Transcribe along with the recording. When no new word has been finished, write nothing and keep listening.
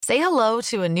Say hello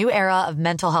to a new era of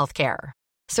mental health care.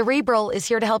 Cerebral is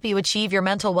here to help you achieve your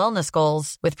mental wellness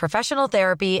goals with professional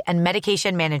therapy and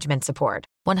medication management support.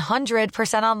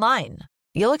 100% online.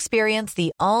 You'll experience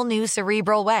the all-new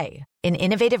Cerebral Way, an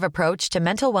innovative approach to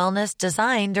mental wellness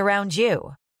designed around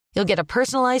you. You'll get a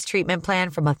personalized treatment plan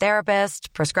from a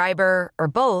therapist, prescriber, or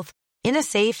both in a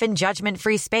safe and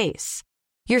judgment-free space.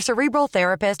 Your Cerebral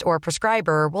therapist or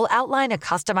prescriber will outline a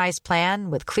customized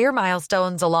plan with clear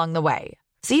milestones along the way,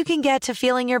 so you can get to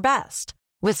feeling your best.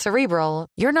 With Cerebral,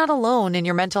 you're not alone in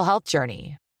your mental health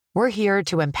journey. We're here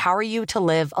to empower you to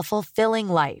live a fulfilling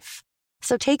life.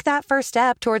 So take that first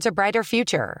step towards a brighter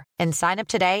future and sign up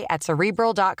today at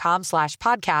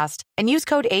Cerebral.com/podcast and use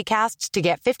code ACAST to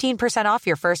get 15% off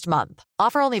your first month.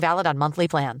 Offer only valid on monthly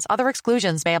plans. Other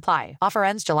exclusions may apply. Offer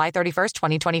ends July 31st,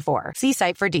 2024. See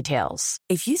site for details.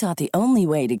 If you thought the only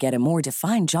way to get a more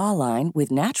defined jawline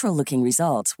with natural-looking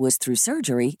results was through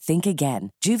surgery, think again.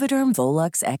 Juvederm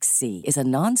Volux XC is a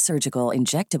non-surgical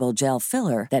injectable gel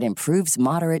filler that improves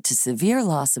moderate to severe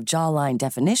loss of jawline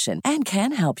definition and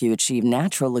can help you achieve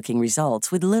natural-looking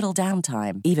results with little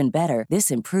downtime. Even better,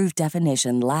 this improved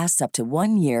definition lasts up to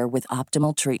 1 year with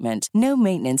optimal treatment. No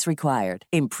maintenance required.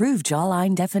 Improve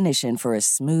jawline definition for a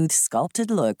smooth, sculpted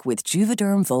look with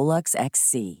Juvederm Volux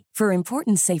XC. For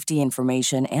important safety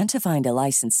information and to find a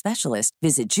licensed specialist,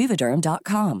 visit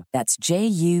Juvederm.com. That's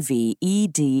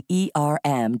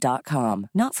JUVEDERM.com.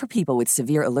 Not for people with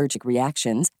severe allergic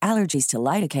reactions, allergies to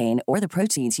lidocaine, or the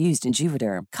proteins used in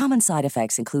Juvederm. Common side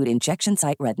effects include injection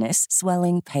site redness,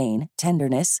 swelling, pain,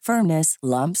 tenderness, firmness,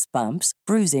 lumps, bumps,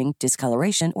 bruising,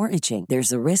 discoloration, or itching.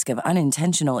 There's a risk of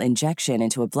unintentional injection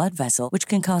into a blood vessel, which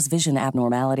can cause vision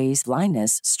abnormalities,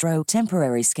 blindness, stroke,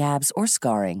 temporary scabs, or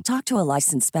scarring. Talk to a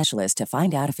licensed specialist to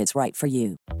find out if it's right for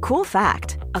you. Cool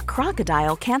fact, a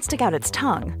crocodile can't stick out its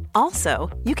tongue. Also,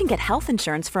 you can get health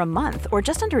insurance for a month or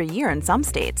just under a year in some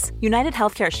states. United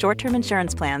Healthcare short-term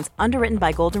insurance plans, underwritten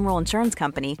by Golden Rule Insurance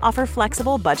Company, offer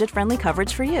flexible, budget-friendly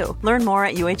coverage for you. Learn more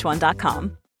at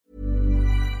uh1.com.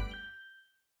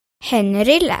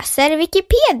 Henry läser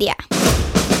Wikipedia.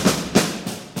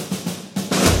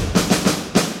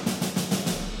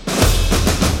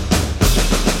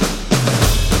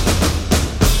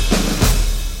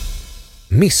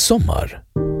 Midsommar.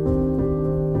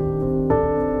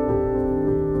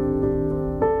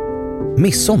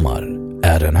 Midsommar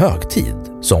är en högtid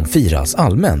som firas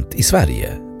allmänt i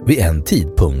Sverige vid en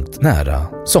tidpunkt nära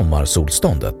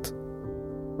sommarsolståndet.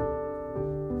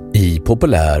 I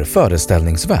populär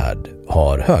föreställningsvärld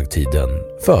har högtiden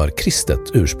förkristet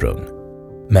ursprung,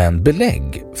 men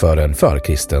belägg för en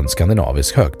förkristen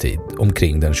skandinavisk högtid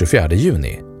omkring den 24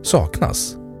 juni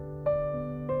saknas.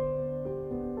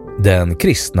 Den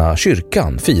kristna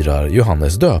kyrkan firar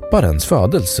Johannes döparens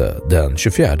födelse den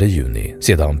 24 juni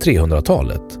sedan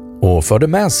 300-talet och förde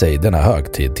med sig denna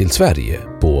högtid till Sverige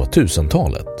på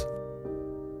 1000-talet.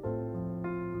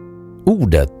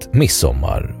 Ordet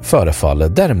midsommar förefaller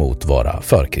däremot vara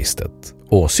förkristet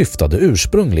och syftade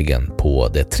ursprungligen på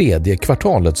det tredje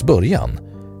kvartalets början,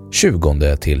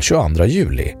 20 till 22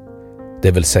 juli,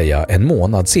 det vill säga en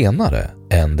månad senare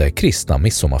än det kristna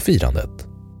midsommarfirandet.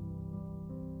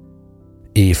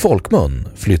 I folkmun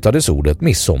flyttades ordet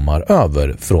midsommar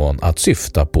över från att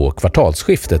syfta på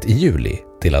kvartalsskiftet i juli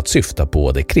till att syfta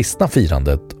på det kristna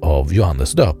firandet av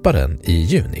Johannes döparen i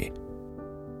juni.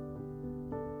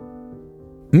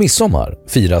 Midsommar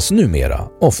firas numera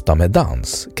ofta med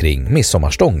dans kring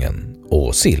midsommarstången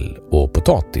och sill och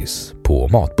potatis på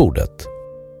matbordet.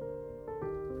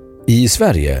 I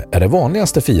Sverige är det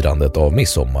vanligaste firandet av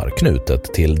midsommar knutet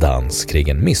till dans kring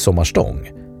en midsommarstång,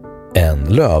 en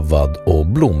lövad och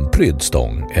blomprydd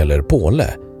stång eller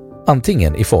påle,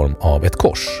 antingen i form av ett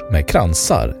kors med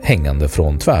kransar hängande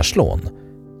från tvärslån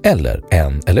eller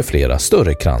en eller flera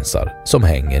större kransar som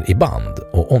hänger i band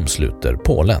och omsluter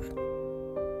pålen.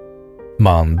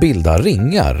 Man bildar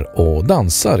ringar och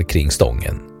dansar kring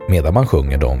stången medan man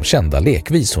sjunger de kända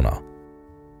lekvisorna.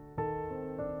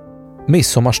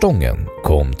 Midsommarstången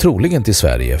kom troligen till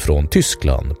Sverige från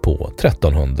Tyskland på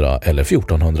 1300- eller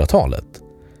 1400-talet.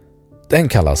 Den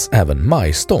kallas även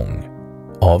majstång,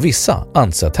 av vissa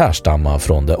ansett härstamma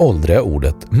från det åldriga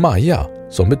ordet maja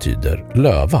som betyder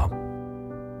löva.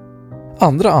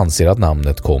 Andra anser att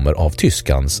namnet kommer av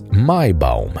tyskans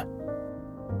Maibaum.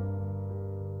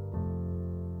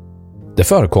 Det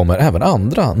förekommer även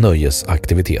andra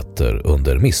nöjesaktiviteter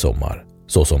under midsommar,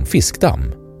 såsom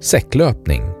fiskdamm,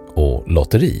 säcklöpning och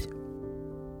lotteri.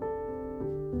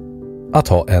 Att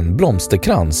ha en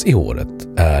blomsterkrans i håret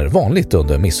är vanligt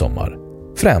under midsommar,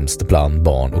 främst bland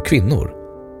barn och kvinnor.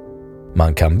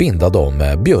 Man kan binda dem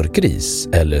med björkris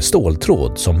eller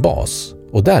ståltråd som bas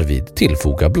och därvid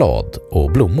tillfoga blad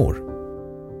och blommor.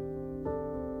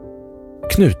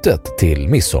 Knutet till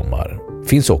midsommar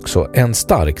finns också en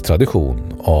stark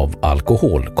tradition av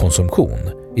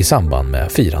alkoholkonsumtion i samband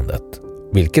med firandet,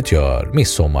 vilket gör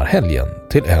midsommarhelgen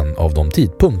till en av de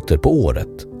tidpunkter på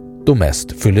året då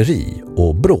mest fylleri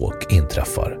och bråk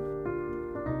inträffar.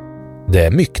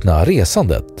 Det myckna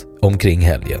resandet omkring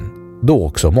helgen, då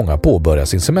också många påbörjar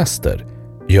sin semester,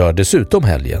 gör dessutom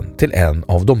helgen till en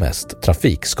av de mest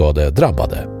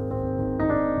trafikskadedrabbade.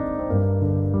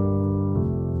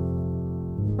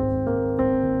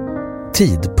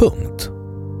 Tidpunkt.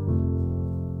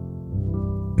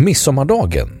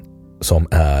 Midsommardagen, som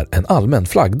är en allmän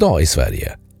flaggdag i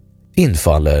Sverige,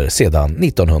 infaller sedan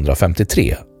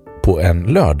 1953 på en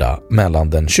lördag mellan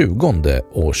den 20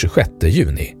 och 26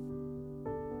 juni.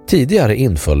 Tidigare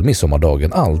inföll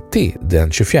midsommardagen alltid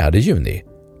den 24 juni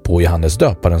på Johannes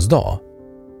döparens dag.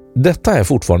 Detta är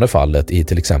fortfarande fallet i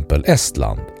till exempel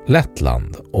Estland,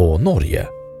 Lettland och Norge.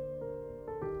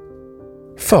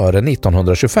 Före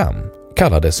 1925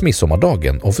 kallades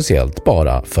midsommardagen officiellt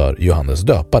bara för Johannes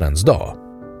döparens dag.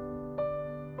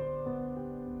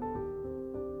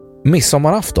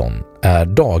 Midsommarafton är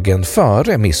dagen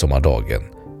före midsommardagen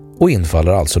och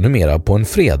infaller alltså numera på en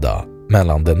fredag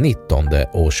mellan den 19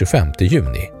 och 25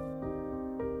 juni.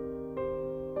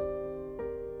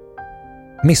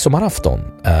 Midsommarafton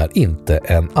är inte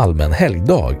en allmän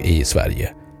helgdag i Sverige,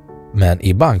 men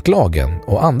i banklagen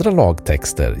och andra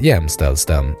lagtexter jämställs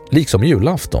den, liksom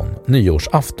julafton,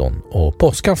 nyårsafton och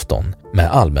påskafton,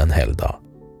 med allmän helgdag.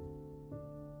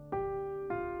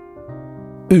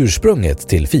 Ursprunget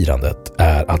till firandet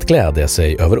är att glädja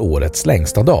sig över årets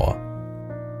längsta dag.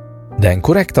 Den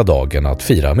korrekta dagen att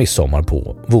fira midsommar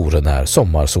på vore när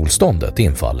sommarsolståndet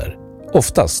infaller,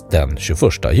 oftast den 21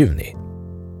 juni.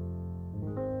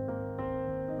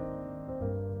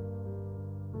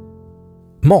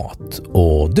 Mat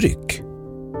och dryck.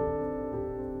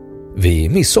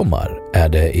 Vid midsommar är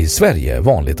det i Sverige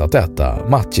vanligt att äta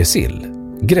matjessill,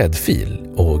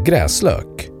 gräddfil och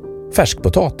gräslök,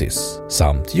 färskpotatis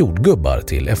samt jordgubbar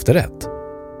till efterrätt.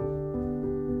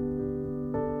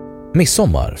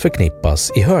 Midsommar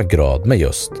förknippas i hög grad med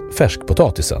just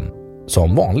färskpotatisen,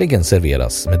 som vanligen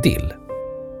serveras med dill.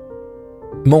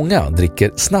 Många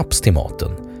dricker snaps till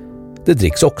maten. Det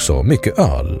dricks också mycket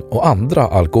öl och andra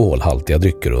alkoholhaltiga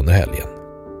drycker under helgen.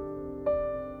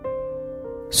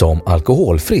 Som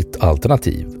alkoholfritt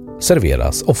alternativ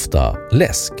serveras ofta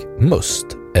läsk, must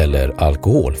eller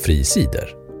alkoholfri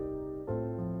cider.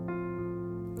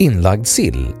 Inlagd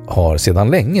sill har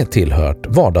sedan länge tillhört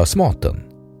vardagsmaten.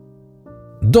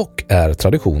 Dock är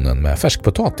traditionen med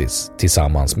färskpotatis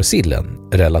tillsammans med sillen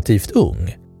relativt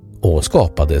ung och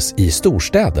skapades i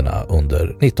storstäderna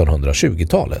under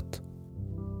 1920-talet.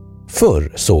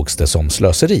 Förr sågs det som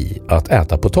slöseri att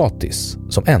äta potatis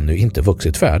som ännu inte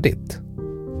vuxit färdigt.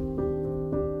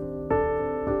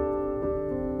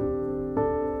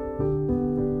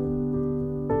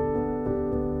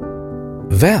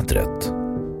 Vädret.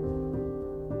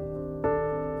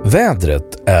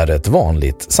 Vädret är ett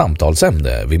vanligt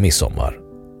samtalsämne vid midsommar.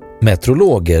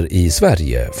 Meteorologer i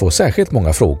Sverige får särskilt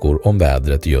många frågor om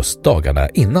vädret just dagarna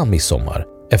innan midsommar,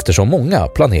 eftersom många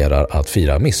planerar att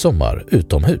fira midsommar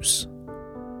utomhus.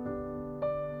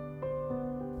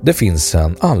 Det finns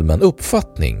en allmän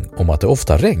uppfattning om att det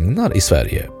ofta regnar i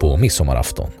Sverige på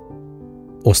midsommarafton.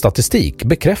 Och statistik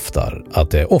bekräftar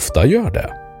att det ofta gör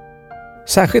det.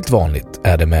 Särskilt vanligt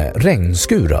är det med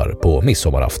regnskurar på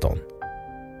midsommarafton.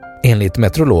 Enligt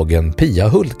meteorologen Pia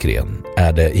Hultgren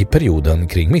är det i perioden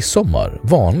kring midsommar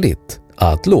vanligt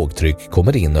att lågtryck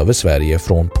kommer in över Sverige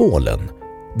från Polen,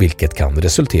 vilket kan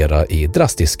resultera i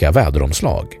drastiska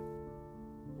väderomslag.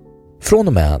 Från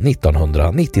och med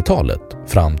 1990-talet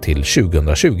fram till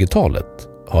 2020-talet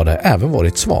har det även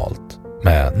varit svalt,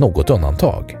 med något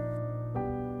undantag.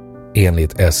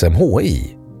 Enligt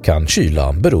SMHI kan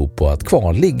kylan bero på att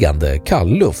kvarliggande kall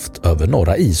luft över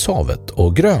norra ishavet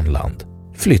och Grönland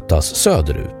flyttas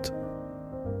söderut.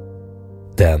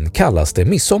 Den kallaste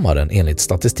midsommaren enligt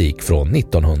statistik från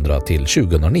 1900 till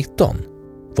 2019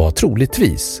 var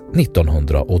troligtvis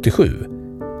 1987,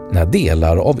 när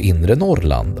delar av inre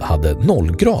Norrland hade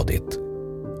 0-gradigt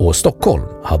och Stockholm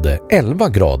hade 11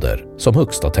 grader som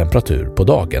högsta temperatur på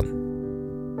dagen.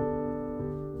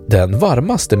 Den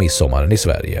varmaste midsommaren i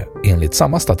Sverige enligt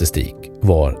samma statistik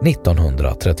var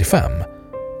 1935.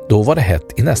 Då var det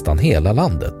hett i nästan hela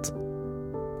landet.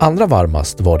 Allra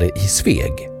varmast var det i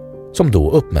Sveg, som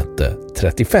då uppmätte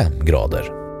 35 grader.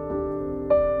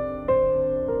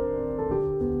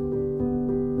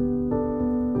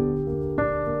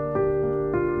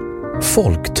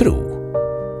 Folktro.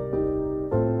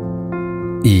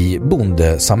 I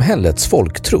bondesamhällets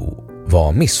folktro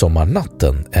var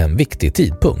midsommarnatten en viktig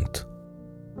tidpunkt.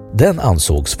 Den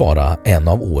ansågs vara en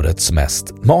av årets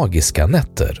mest magiska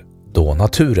nätter, då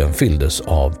naturen fylldes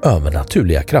av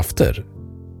övernaturliga krafter.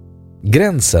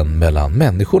 Gränsen mellan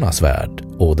människornas värld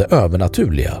och det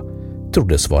övernaturliga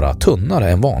troddes vara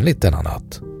tunnare än vanligt denna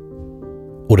natt.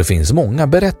 Och det finns många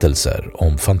berättelser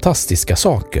om fantastiska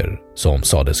saker som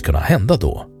sades kunna hända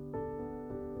då.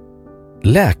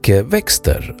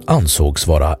 Läkeväxter ansågs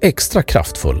vara extra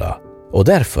kraftfulla och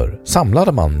därför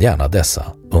samlade man gärna dessa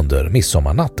under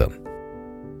midsommarnatten.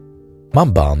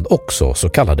 Man band också så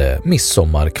kallade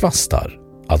midsommarkvastar,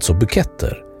 alltså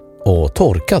buketter, och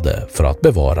torkade för att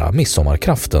bevara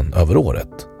midsommarkraften över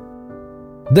året.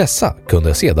 Dessa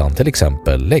kunde sedan till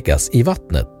exempel läggas i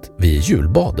vattnet vid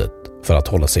julbadet för att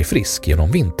hålla sig frisk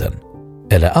genom vintern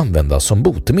eller användas som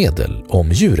botemedel om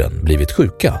djuren blivit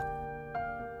sjuka.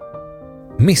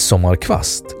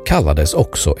 Midsommarkvast kallades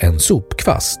också en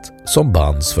sopkvast som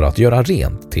bands för att göra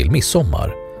rent till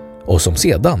midsommar och som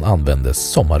sedan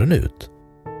användes sommaren ut.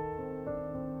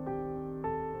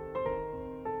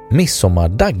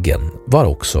 Midsommardaggen var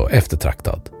också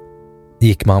eftertraktad.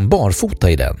 Gick man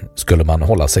barfota i den skulle man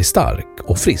hålla sig stark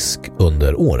och frisk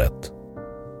under året.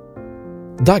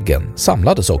 Daggen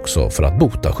samlades också för att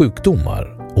bota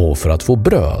sjukdomar och för att få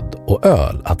bröd och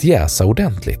öl att jäsa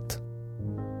ordentligt.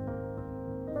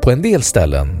 På en del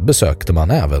ställen besökte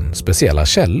man även speciella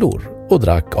källor och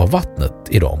drack av vattnet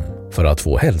i dem för att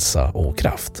få hälsa och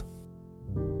kraft.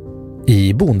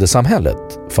 I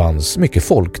bondesamhället fanns mycket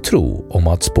folktro om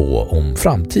att spå om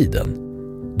framtiden.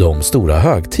 De stora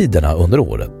högtiderna under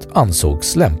året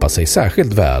ansågs lämpa sig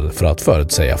särskilt väl för att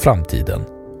förutsäga framtiden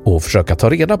och försöka ta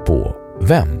reda på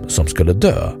vem som skulle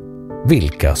dö,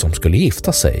 vilka som skulle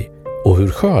gifta sig och hur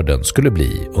skörden skulle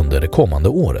bli under det kommande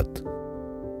året.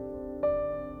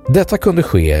 Detta kunde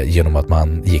ske genom att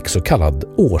man gick så kallad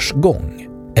årsgång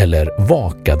eller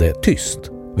vakade tyst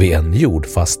vid en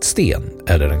jordfast sten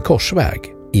eller en korsväg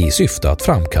i syfte att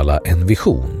framkalla en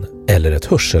vision eller ett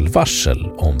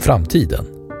hörselvarsel om framtiden.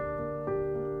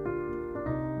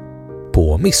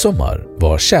 På midsommar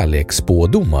var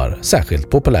kärleksspådomar särskilt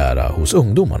populära hos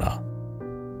ungdomarna.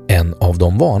 En av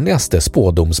de vanligaste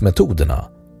spådomsmetoderna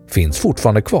finns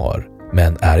fortfarande kvar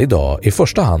men är idag i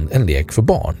första hand en lek för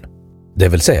barn. Det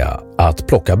vill säga att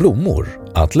plocka blommor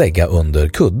att lägga under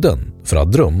kudden för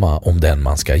att drömma om den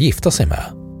man ska gifta sig med.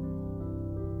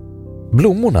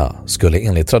 Blommorna skulle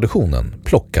enligt traditionen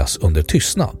plockas under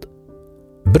tystnad.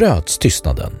 Bröts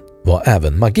tystnaden var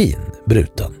även magin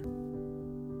bruten.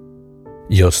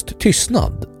 Just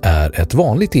tystnad är ett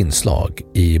vanligt inslag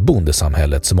i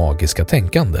bondesamhällets magiska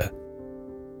tänkande.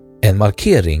 En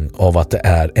markering av att det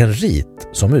är en rit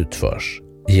som utförs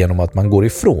genom att man går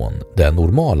ifrån det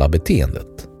normala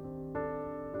beteendet.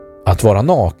 Att vara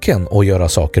naken och göra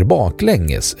saker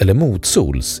baklänges eller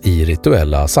motsols i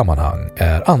rituella sammanhang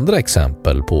är andra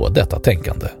exempel på detta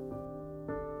tänkande.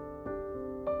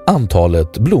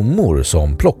 Antalet blommor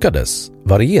som plockades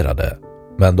varierade,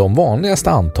 men de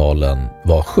vanligaste antalen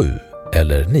var 7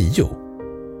 eller 9.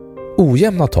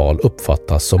 Ojämna tal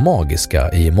uppfattas som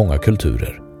magiska i många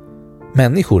kulturer.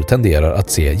 Människor tenderar att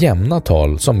se jämna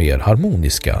tal som mer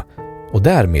harmoniska och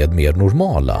därmed mer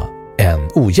normala än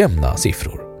ojämna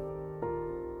siffror.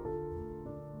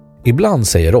 Ibland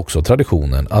säger också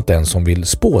traditionen att den som vill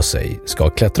spå sig ska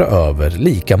klättra över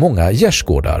lika många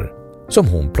gärdsgårdar som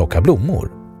hon plockar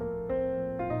blommor.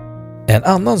 En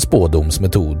annan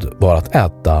spådomsmetod var att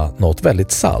äta något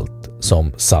väldigt salt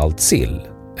som salt sill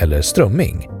eller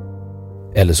strömming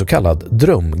eller så kallad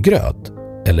drömgröt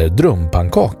eller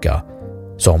drömpannkaka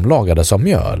som lagades av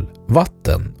mjöl,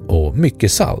 vatten och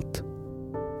mycket salt.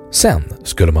 Sen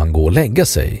skulle man gå och lägga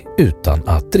sig utan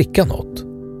att dricka något.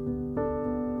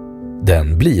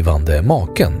 Den blivande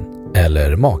maken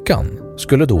eller makan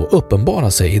skulle då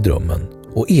uppenbara sig i drömmen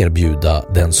och erbjuda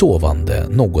den sovande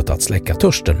något att släcka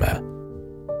törsten med.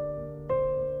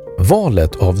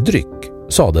 Valet av dryck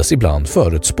sades ibland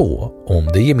förutspå om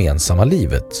det gemensamma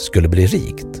livet skulle bli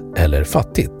rikt eller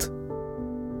fattigt.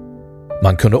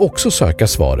 Man kunde också söka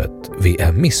svaret vid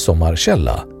en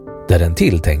midsommarkälla där den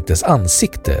tilltänktes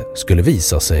ansikte skulle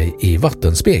visa sig i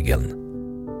vattenspegeln.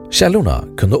 Källorna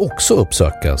kunde också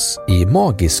uppsökas i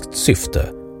magiskt syfte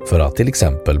för att till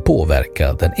exempel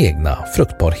påverka den egna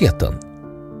fruktbarheten.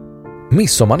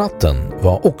 Midsommarnatten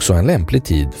var också en lämplig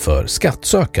tid för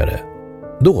skattsökare.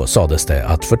 Då sades det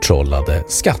att förtrollade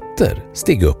skatter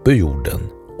steg upp ur jorden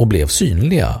och blev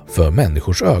synliga för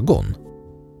människors ögon.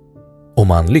 Om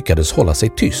man lyckades hålla sig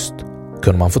tyst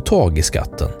kunde man få tag i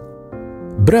skatten.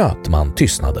 Bröt man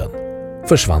tystnaden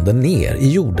försvann den ner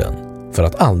i jorden för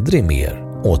att aldrig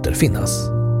mer återfinnas.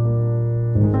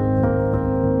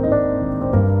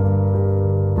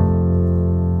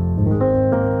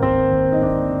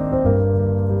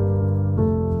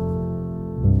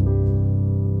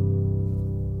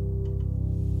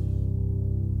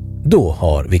 Då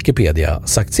har Wikipedia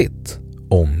sagt sitt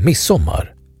om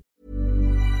midsommar.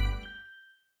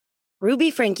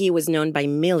 Ruby Franke was known by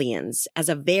millions as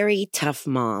a very tough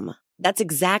mom. That's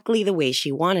exactly the way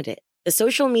she wanted it. The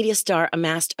social media star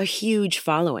amassed a huge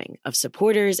following of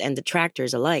supporters and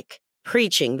detractors alike,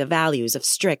 preaching the values of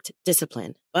strict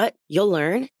discipline. But you'll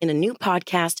learn in a new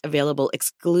podcast available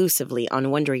exclusively on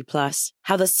Wondery Plus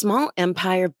how the small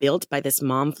empire built by this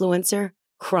momfluencer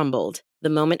crumbled the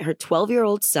moment her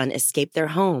 12-year-old son escaped their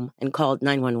home and called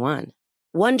 911.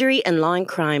 Wondery and Law and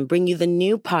Crime bring you the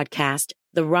new podcast,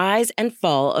 The Rise and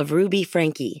Fall of Ruby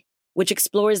Franke, which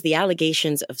explores the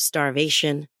allegations of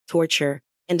starvation, torture,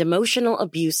 and emotional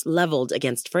abuse leveled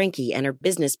against Franke and her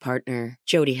business partner,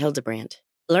 Jodi Hildebrandt.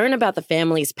 Learn about the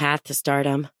family's path to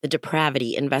stardom, the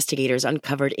depravity investigators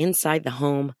uncovered inside the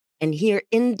home, and hear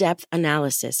in-depth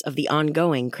analysis of the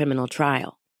ongoing criminal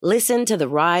trial. Listen to The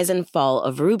Rise and Fall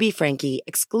of Ruby Franke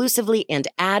exclusively and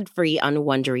ad-free on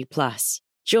Wondery Plus.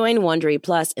 Join Wondery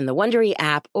Plus in the Wondery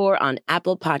app or on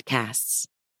Apple Podcasts.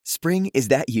 Spring, is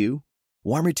that you?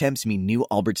 Warmer temps mean new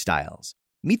Allbirds styles.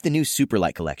 Meet the new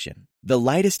Superlight collection, the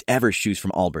lightest ever shoes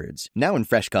from Allbirds, now in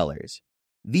fresh colors.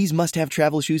 These must-have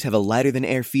travel shoes have a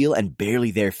lighter-than-air feel and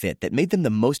barely-there fit that made them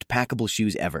the most packable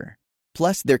shoes ever.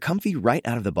 Plus, they're comfy right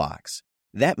out of the box.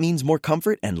 That means more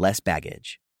comfort and less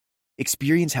baggage.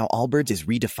 Experience how Allbirds is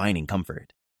redefining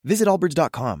comfort. Visit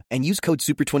allbirds.com and use code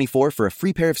SUPER24 for a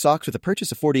free pair of socks with a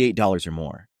purchase of $48 or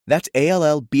more. That's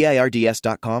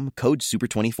ALLBIRDS.com, code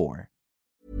SUPER24.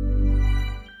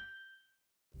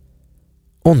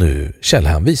 Och nu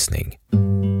källhänvisning.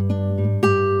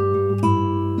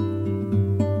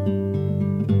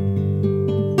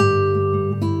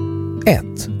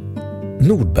 1.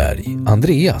 Nordberg,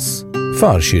 Andreas.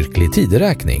 Förkyrklig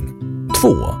tideräkning. 2.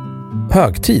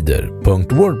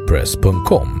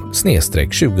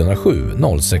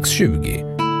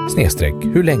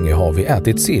 högtider.wordpress.com/2007-0620 / hur länge har vi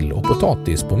ätit sill och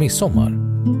potatis på midsommar.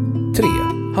 3.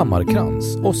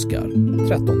 Hammarkrans, Oskar.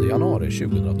 13 januari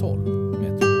 2012.